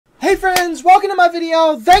Hey friends, welcome to my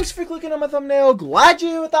video. Thanks for clicking on my thumbnail. Glad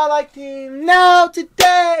you're with our like team. Now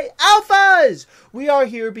today, alphas! We are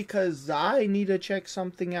here because I need to check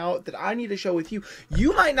something out that I need to share with you.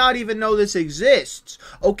 You might not even know this exists.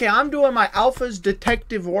 Okay, I'm doing my alphas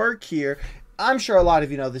detective work here. I'm sure a lot of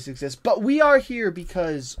you know this exists, but we are here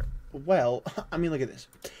because, well, I mean, look at this.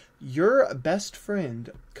 Your Best Friend,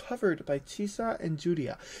 covered by CHISA and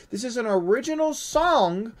JURIA. This is an original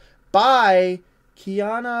song by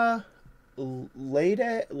Kiana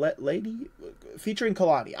Lady featuring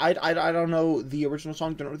Kalani. I don't know the original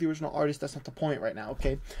song, don't know the original artist. That's not the point right now,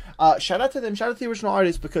 okay? Shout out to them, shout out to the original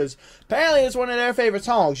artist, because apparently it's one of their favorite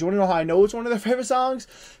songs. You want to know how I know it's one of their favorite songs?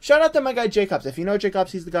 Shout out to my guy Jacobs. If you know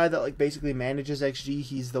Jacobs, he's the guy that like basically manages XG.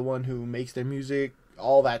 He's the one who makes their music,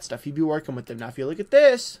 all that stuff. He'd be working with them. Now if you look at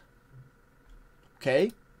this,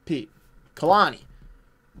 okay, Pete, Kalani,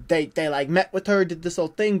 they like met with her, did this whole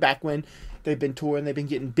thing back when they've been touring, they've been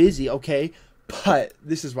getting busy, okay? But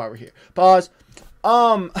this is why we're here. Pause.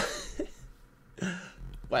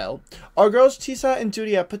 Well, our girls CHISA and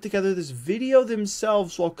JURIA put together this video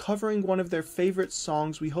themselves while covering one of their favorite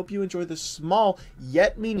songs. We hope you enjoy this small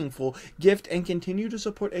yet meaningful gift and continue to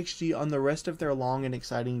support XG on the rest of their long and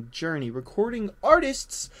exciting journey. Recording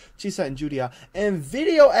artists CHISA and JURIA, and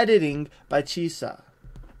video editing by CHISA.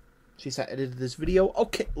 CHISA edited this video.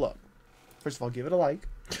 Okay, look. First of all, give it a like.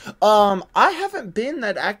 I haven't been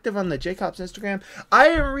that active on the Jacobs Instagram. I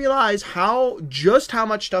didn't realize just how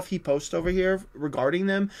much stuff he posts over here regarding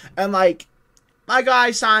them. And like, my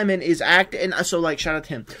guy Simon is active, and so like, shout out to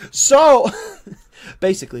him. So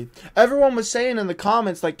basically, everyone was saying in the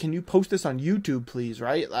comments, like, can you post this on YouTube, please,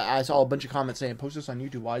 right? I saw a bunch of comments saying, post this on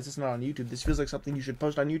YouTube. Why is this not on YouTube? This feels like something you should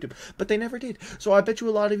post on YouTube. But they never did. So I bet you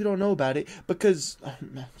a lot of you don't know about it, because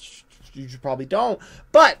you probably don't.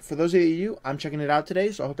 But for those of you, I'm checking it out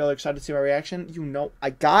today, so I hope y'all are excited to see my reaction. You know, I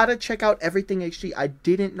gotta check out everything XG. I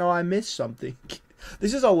didn't know I missed something.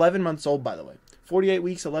 This is 11 months old, by the way. 48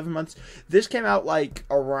 weeks, 11 months. This came out like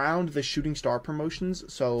around the Shooting Star promotions,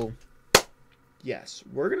 so yes,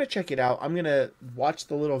 we're gonna check it out. I'm gonna watch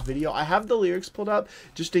the little video. I have the lyrics pulled up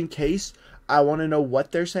just in case I want to know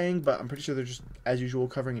what they're saying, but I'm pretty sure they're just, as usual,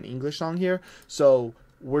 covering an English song here. So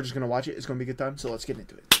we're just gonna watch it. It's gonna be a good time, so let's get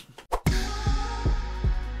into it.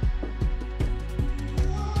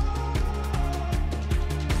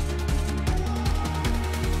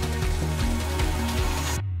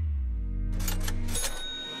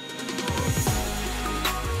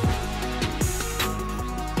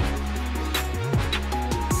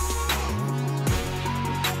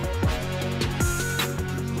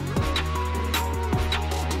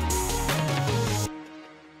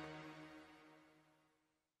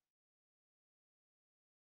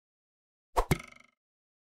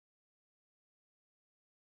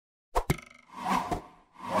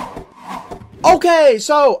 Okay,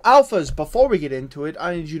 so alphas, before we get into it,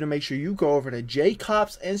 I need you to make sure you go over to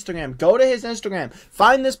Jacob's Instagram. Go to his Instagram,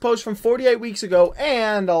 find this post from 48 weeks ago,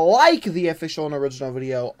 and like the official and original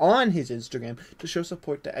video on his Instagram to show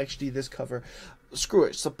support to XG this cover. Screw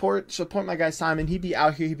it, support my guy Simon. He'd be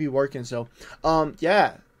out here, he'd be working. So,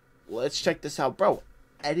 yeah, let's check this out, bro.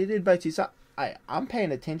 Edited by CHISA. I'm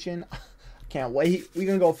paying attention. Can't wait. We're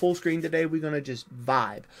gonna go full screen today. We're gonna just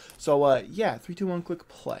vibe. So, yeah, 3, 2, 1, click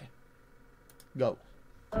play. Go.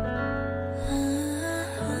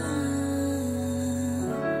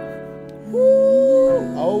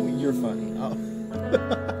 Woo! Oh, you're funny. Oh.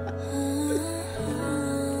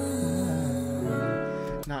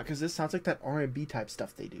 Nah, because this sounds like that R&B type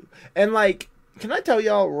stuff they do. And like, can I tell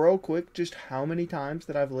y'all real quick just how many times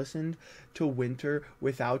that I've listened to Winter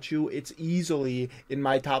Without You? It's easily in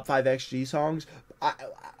my top 5 XG songs.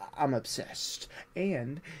 I'm obsessed.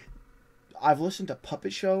 And I've listened to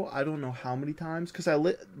Puppet Show, I don't know how many times, because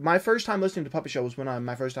my first time listening to Puppet Show was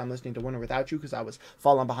my first time listening to Winter Without You, because I was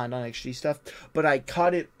falling behind on XG stuff, but I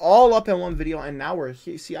caught it all up in one video, and now we're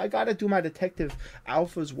here. See, I gotta do my detective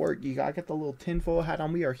alphas work. You gotta get the little tinfoil hat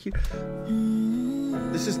on. We are here.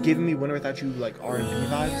 This is giving me Winter Without You, like, R&B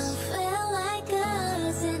vibes.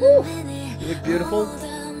 Woo! You look beautiful.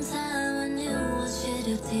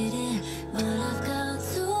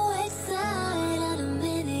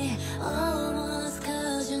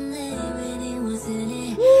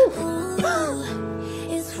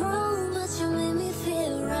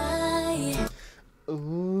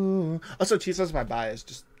 Ooh. Also, CHISA's my bias,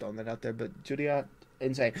 just throwing that out there, but JURIA,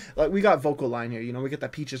 insane. Like, we got vocal line here, you know, we get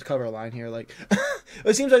that Peaches cover line here, like,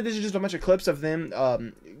 it seems like this is just a bunch of clips of them,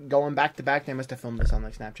 going back to back. They must have filmed this on,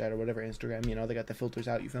 like, Snapchat or whatever, Instagram, you know, they got the filters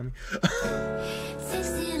out, you feel me?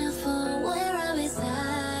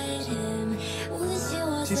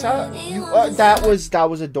 Chisa, that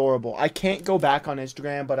was adorable. I can't go back on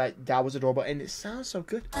Instagram, but that was adorable, and it sounds so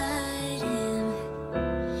good.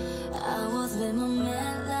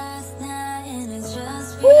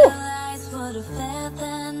 Woo!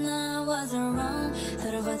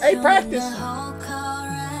 Hey, practice.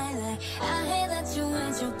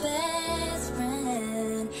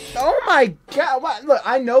 Oh my God! What? Look,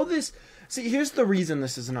 I know this. See, here's the reason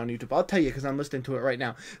this isn't on YouTube. I'll tell you because I'm listening to it right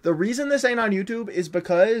now. The reason this ain't on YouTube is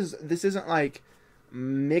because this isn't like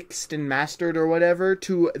mixed and mastered or whatever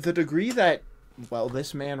to the degree that, well,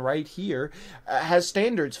 this man right here has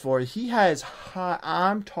standards for it. He has high,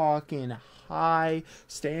 I'm talking high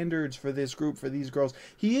standards for this group, for these girls.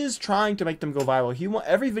 He is trying to make them go viral.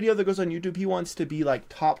 Every video that goes on YouTube, he wants to be like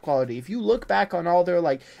top quality. If you look back on all their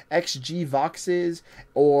like XGALXs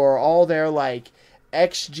or all their like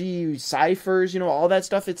XG ciphers, you know, all that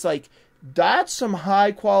stuff, it's like, that's some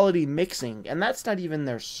high quality mixing, and that's not even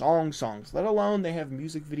their songs, let alone they have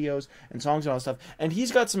music videos and songs and all that stuff. And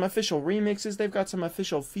he's got some official remixes, they've got some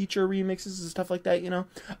official feature remixes and stuff like that, you know,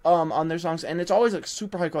 on their songs, and it's always like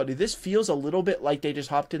super high quality. This feels a little bit like they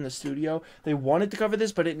just hopped in the studio. They wanted to cover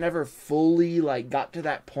this, but it never fully like got to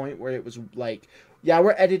that point where it was like, yeah,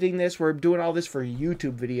 we're editing this, we're doing all this for a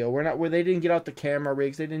YouTube video. We're not, where they didn't get out the camera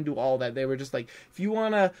rigs, they didn't do all that. They were just like, if you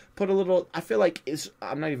want to put a little, I feel like,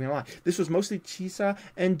 I'm not even gonna lie, this was mostly CHISA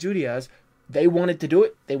and JURIA's. They wanted to do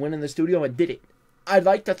it, they went in the studio and did it. I'd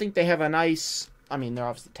like to think they have a nice, I mean, they're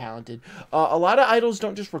obviously talented. A lot of idols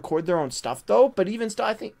don't just record their own stuff, though, but even still,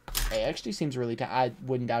 I think, hey, actually seems really I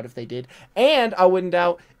wouldn't doubt if they did. And I wouldn't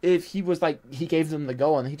doubt if he was like, he gave them the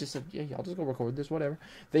go, and he just said, yeah, y'all just go record this, whatever.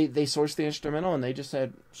 They sourced the instrumental, and they just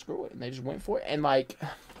said, screw it, and they just went for it. And, like,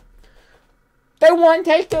 they one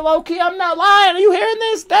take it low-key, I'm not lying. Are you hearing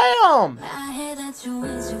this? Damn! I hear that you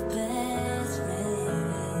is your best friend.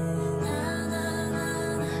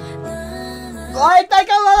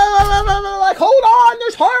 Like, hold on,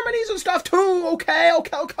 there's harmonies and stuff too. Okay. Okay,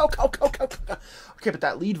 but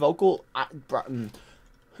that lead vocal,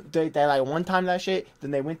 they like one time that shit,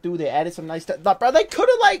 then they went through, they added some nice stuff. Bro, they could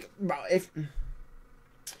have like, bro, if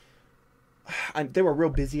they were real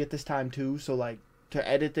busy at this time too, so like to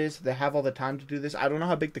edit this, they have all the time to do this. I don't know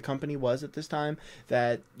how big the company was at this time,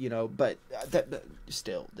 that, you know, but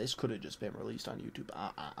still, this could have just been released on YouTube.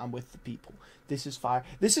 I'm with the people. This is fire.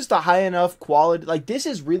 This is the high enough quality. Like, this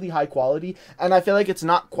is really high quality, and I feel like it's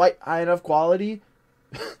not quite high enough quality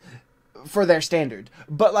for their standard.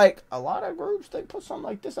 But, like, a lot of groups, they put something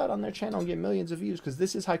like this out on their channel and get millions of views, because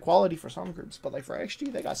this is high quality for some groups. But, like, for XG,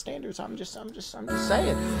 they got standards. I'm just saying.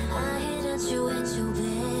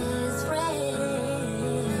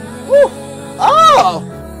 Woo! Oh!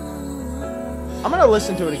 I'm gonna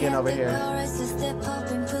listen to it again over here.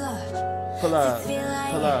 Pull up.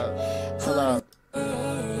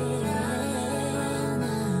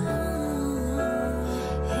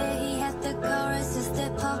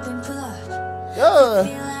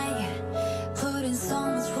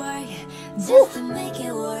 Just to make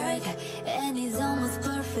it work, and he's almost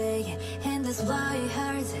perfect, and that's why it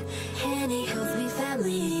hurts, and he calls me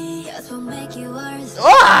family, just will make it worse.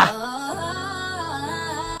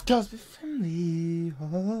 Just be family.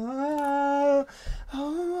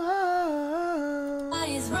 What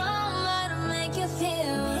is wrong? I don't make you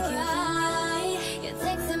feel right. You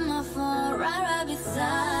texting my phone right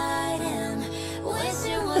beside him. Wish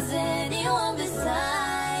it was anyone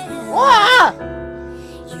beside him.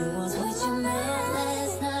 You was with your man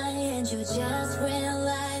last night, and you just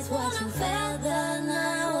realized what you felt the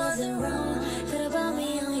night wasn't wrong. Could have brought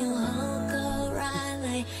me on your whole go right.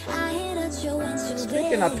 Like, I hear that you went to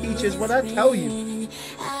speaking of peaches, what I tell you.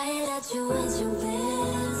 I hear that you went your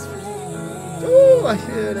best friend. Ooh, I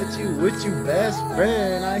hear that you with your best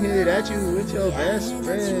friend. I hear that you with your best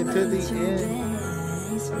friend to the end.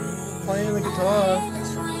 Playing the guitar.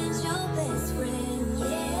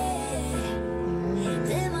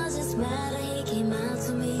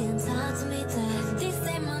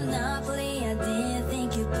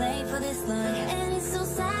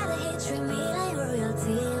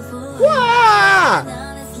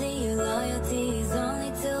 Honestly, your loyalty is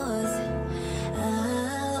only to us. I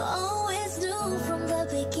always knew from the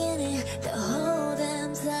beginning, the whole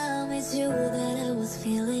damn time it's you that I was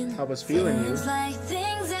feeling. I was feeling you. Seems like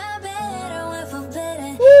things are better when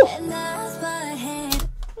forbidden, and that's what I hate.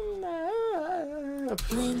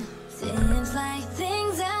 Seems like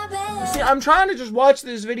things are better. See, I'm trying to just watch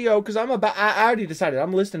this video because I already decided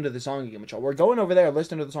I'm listening to the song again, which we're going over there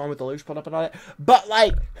listening to the song with the lyrics put up and all that. But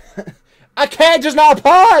like, I can't just not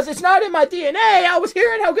pause. It's not in my DNA. I was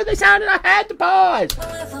hearing how good they sounded. I had to pause.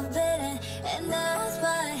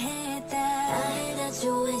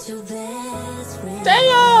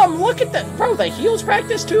 Damn! Look at that, bro. The heels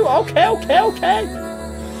practice too. Okay, okay, okay.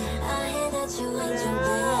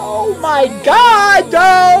 Oh my god!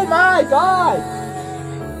 Oh my god!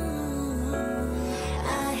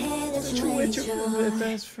 Your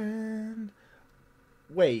best friend.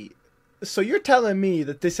 Wait. So you're telling me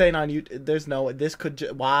that this ain't on you? There's no. This could.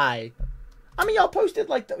 Why? I mean, y'all posted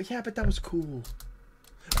like. Yeah, but that was cool.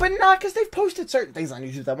 But not because they've posted certain things on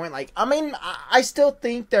YouTube that weren't like. I mean, I still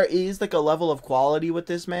think there is like a level of quality with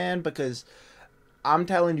this man, because I'm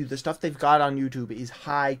telling you, the stuff they've got on YouTube is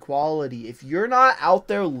high quality. If you're not out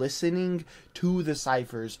there listening to the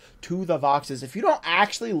ciphers, to the voxes, if you don't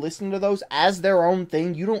actually listen to those as their own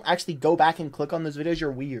thing, you don't actually go back and click on those videos,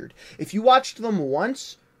 you're weird. If you watched them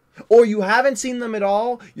once, or you haven't seen them at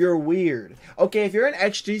all, you're weird. Okay, if you're an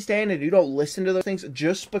XG stan and you don't listen to those things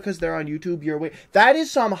just because they're on YouTube, you're weird. That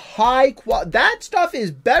is some high quality. That stuff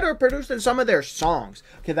is better produced than some of their songs.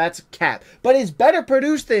 Okay, that's cap. But it's better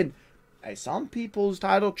produced than. Hey, some people's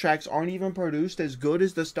title tracks aren't even produced as good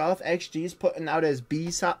as the stuff XG's putting out as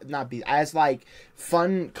as like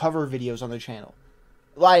fun cover videos on their channel.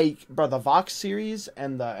 Like, bro, the Vox series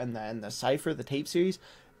and the Cypher, the tape series,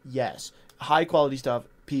 yes, high quality stuff.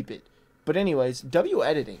 Peep it. But anyways, W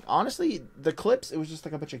editing. Honestly, the clips, it was just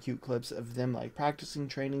like a bunch of cute clips of them like practicing,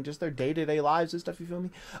 training, just their day-to-day lives and stuff, you feel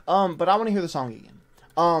me? But I want to hear the song again.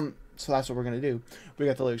 So that's what we're gonna do. We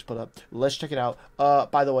got the lyrics put up. Let's check it out.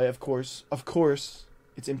 By the way, of course,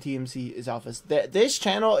 it's MTMC is Alphas. This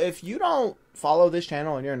channel, if you don't follow this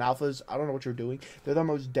channel and you're an Alphas, I don't know what you're doing. They're the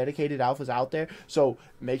most dedicated Alphas out there. So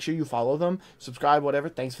make sure you follow them, subscribe, whatever.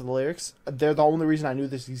 Thanks for the lyrics. They're the only reason I knew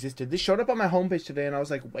this existed. This showed up on my homepage today, and I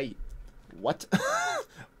was like, wait, what?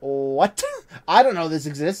 What? I don't know this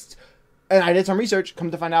exists. And I did some research.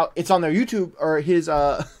 Come to find out, it's on their YouTube or his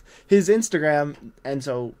Instagram, and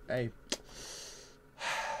so, hey.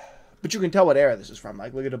 But you can tell what era this is from.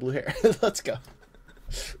 Like, look at the blue hair. Let's go.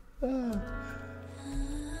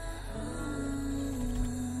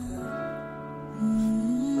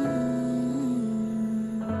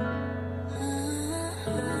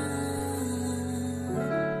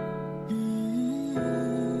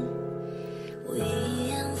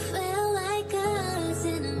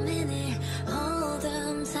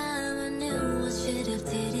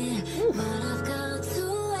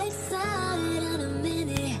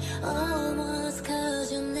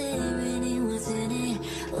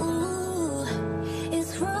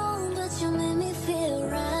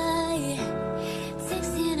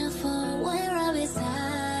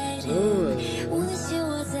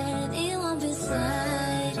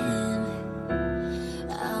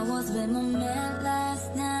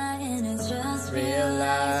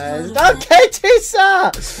 Okay,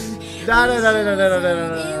 CHISA! No.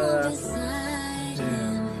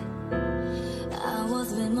 I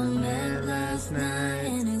was with my man last night,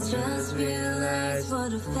 and I just realized for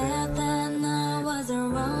the fact that I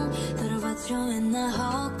wasn't wrong. Thought about you in the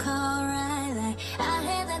whole car ride, like I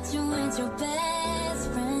heard that you ain't your best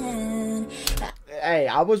friend. Hey,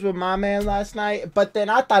 I was with my man last night, but then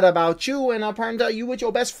I thought about you, and I turned out you with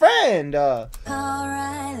your best friend.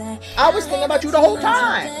 I was thinking about you the whole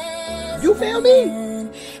time. You feel me?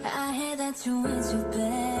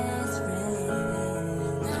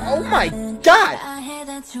 Oh my god!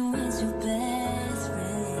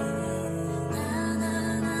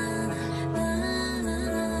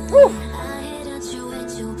 Woo.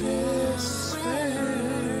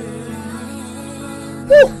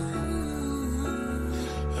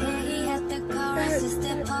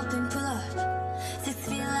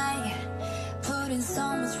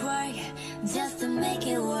 Just to make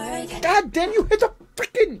it work. God damn, you hit the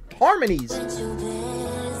freaking harmonies.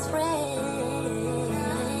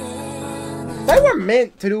 They were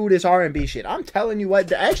meant to do this R&B shit. I'm telling you what,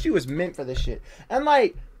 the XG was meant for this shit. And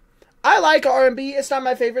like, I like R&B. It's not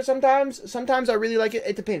my favorite sometimes. Sometimes I really like it.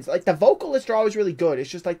 It depends. Like, the vocalists are always really good. It's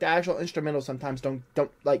just like the actual instrumentals sometimes don't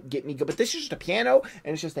like get me good. But this is just a piano,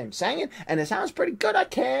 and it's just them singing, and it sounds pretty good. I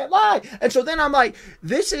can't lie. And so then I'm like,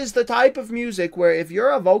 this is the type of music where if you're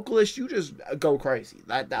a vocalist, you just go crazy.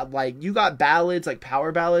 That like, you got ballads, like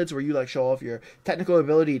power ballads, where you like show off your technical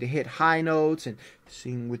ability to hit high notes and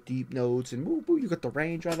sing with deep notes, and woo, you got the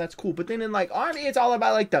range. Oh, that's cool. But then in like R&B, it's all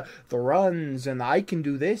about like the runs and the I can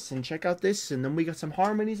do this and check out this, and then we got some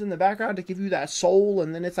harmonies in the background to give you that soul,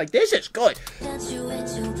 and then it's like, this is good.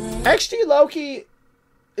 XG Loki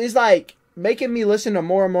is like making me listen to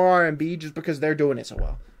more and more R&B just because they're doing it so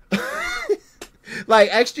well. Like,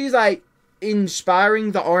 XG's like,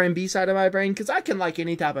 inspiring the R&B side of my brain, because I can like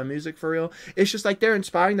any type of music for real. It's just like they're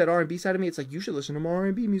inspiring that R&B side of me. It's like, you should listen to more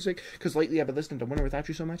R&B music, because lately I've been listening to Winter Without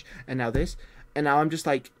You so much, and now this, and now I'm just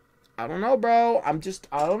like, I don't know, bro. I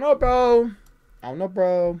don't know, bro.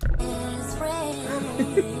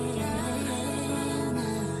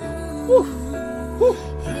 Whew. Whew.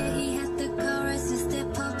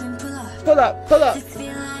 Pull up.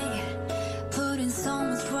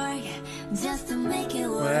 Just to make it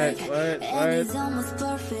work. Wait. And it's almost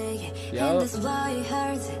perfect. Yep. And that's why it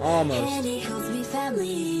hurts. Almost. And it helps me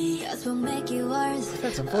family. That's what make it worse.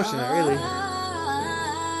 That's unfortunate, really.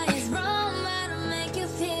 It's wrong, but to make you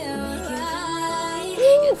feel right.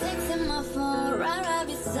 You're texting my phone right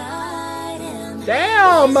beside him.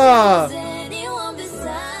 Damn! Anyone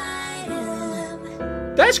beside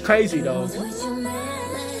him. That's crazy, though. Was with your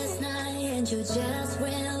man last night, and you just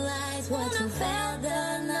realized what you felt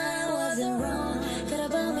the night wasn't wrong. Could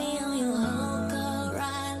have put me on your hook,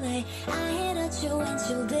 alright. I hear that you ain't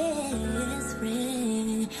your best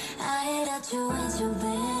friend. I hear that you ain't your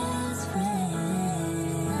best friend.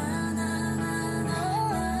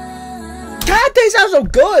 God, they sound so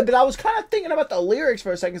good, but I was kind of thinking about the lyrics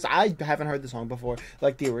for a second, 'cause I haven't heard the song before,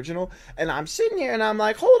 like the original, and I'm sitting here and I'm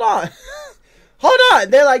like, hold on. Hold on!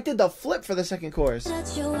 They like did the flip for the second chorus.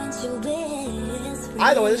 Either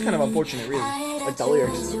way, this is kind of unfortunate, really. Like the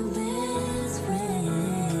lyrics.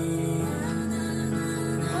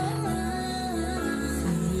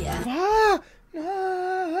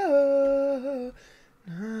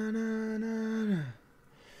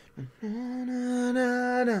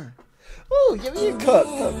 Ooh, give me a cook.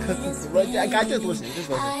 I got just listening.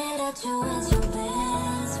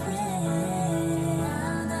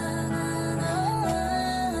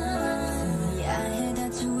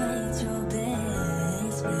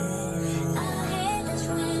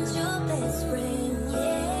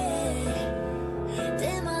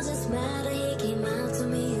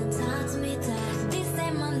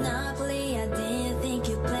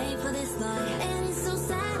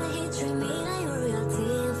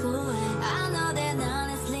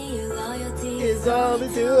 It's all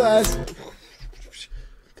to us.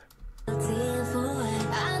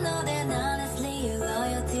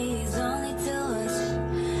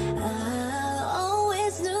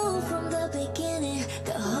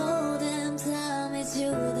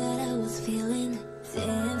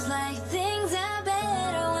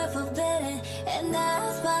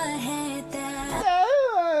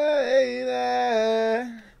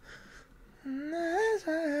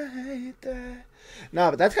 No,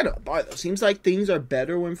 but that's kind of a bar, though. Seems like things are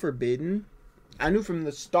better when forbidden. I knew from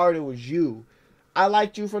the start it was you. I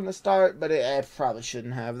liked you from the start, but it probably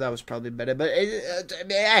shouldn't have. That was probably better. But,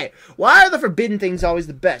 hey, why are the forbidden things always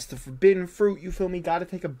the best? The forbidden fruit, you feel me? Gotta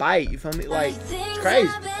take a bite, you feel me? Like, it's crazy.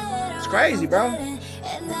 It's crazy, bro.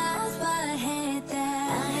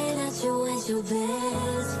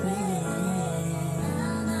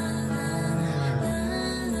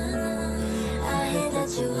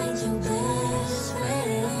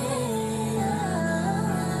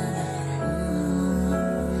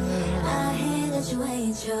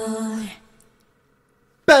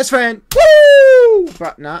 Best friend. Woo!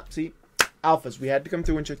 See, alphas. We had to come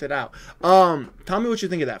through and check that out. Tell me what you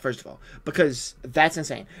think of that, first of all, because that's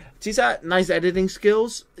insane. CHISA, nice editing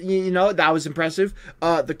skills. You know, that was impressive.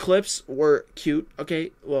 The clips were cute.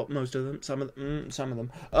 Okay, well, most of them. Some of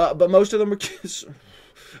them. But most of them were cute.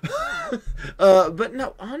 But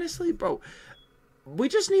no, honestly, bro, we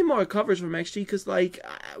just need more covers from XG, because, like,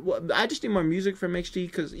 I just need more music from XG,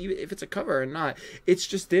 because even if it's a cover or not, it's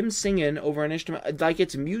just them singing over an instrument. Like,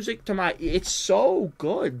 it's music to my... It's so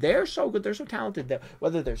good. They're so good. They're so talented.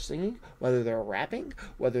 Whether they're singing, whether they're rapping,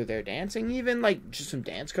 whether they're dancing, even, like, just some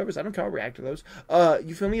dance covers. I don't care. I'll react to those.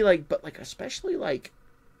 You feel me? Like, but, like, especially, like,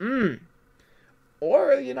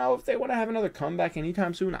 or, you know, if they want to have another comeback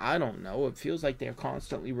anytime soon, I don't know. It feels like they're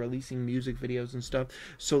constantly releasing music videos and stuff.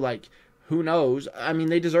 So, like, who knows? I mean,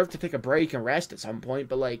 they deserve to take a break and rest at some point,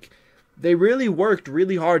 but, like, they really worked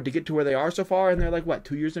really hard to get to where they are so far, and they're, like, what,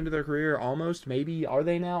 2 years into their career, almost, maybe? Are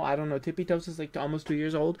they now? I don't know. Tippy Toast is, like, almost 2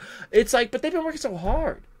 years old. It's, like, but they've been working so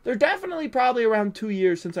hard. They're definitely probably around 2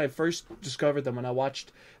 years since I first discovered them, when I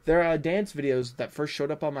watched their dance videos that first showed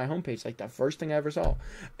up on my homepage, like, the first thing I ever saw,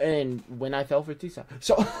 and when I fell for CHISA.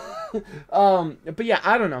 So, but yeah,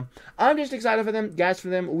 I don't know. I'm just excited for them, gassed for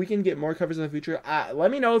them. We can get more covers in the future. Let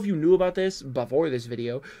me know if you knew about this before this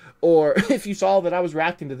video, or if you saw that I was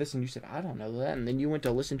reacting to this and you said, I don't know that, and then you went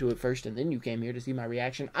to listen to it first, and then you came here to see my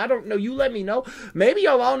reaction. I don't know. You let me know. Maybe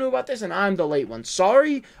y'all all knew about this, and I'm the late one.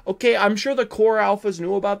 Sorry. Okay, I'm sure the core alphas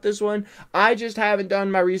knew about about this one. I just haven't done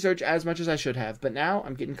my research as much as I should have. But now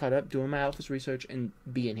I'm getting caught up doing my Alphas research and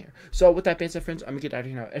being here. So with that being said, friends, I'm going to get out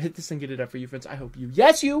of here now. Edit this and get it up for you, friends. I hope you,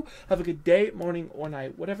 yes, you have a good day, morning, or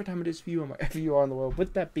night, whatever time it is for you and wherever you are in the world.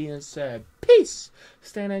 With that being said, peace.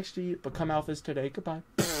 Stay next to you. Become Alphas today. Goodbye.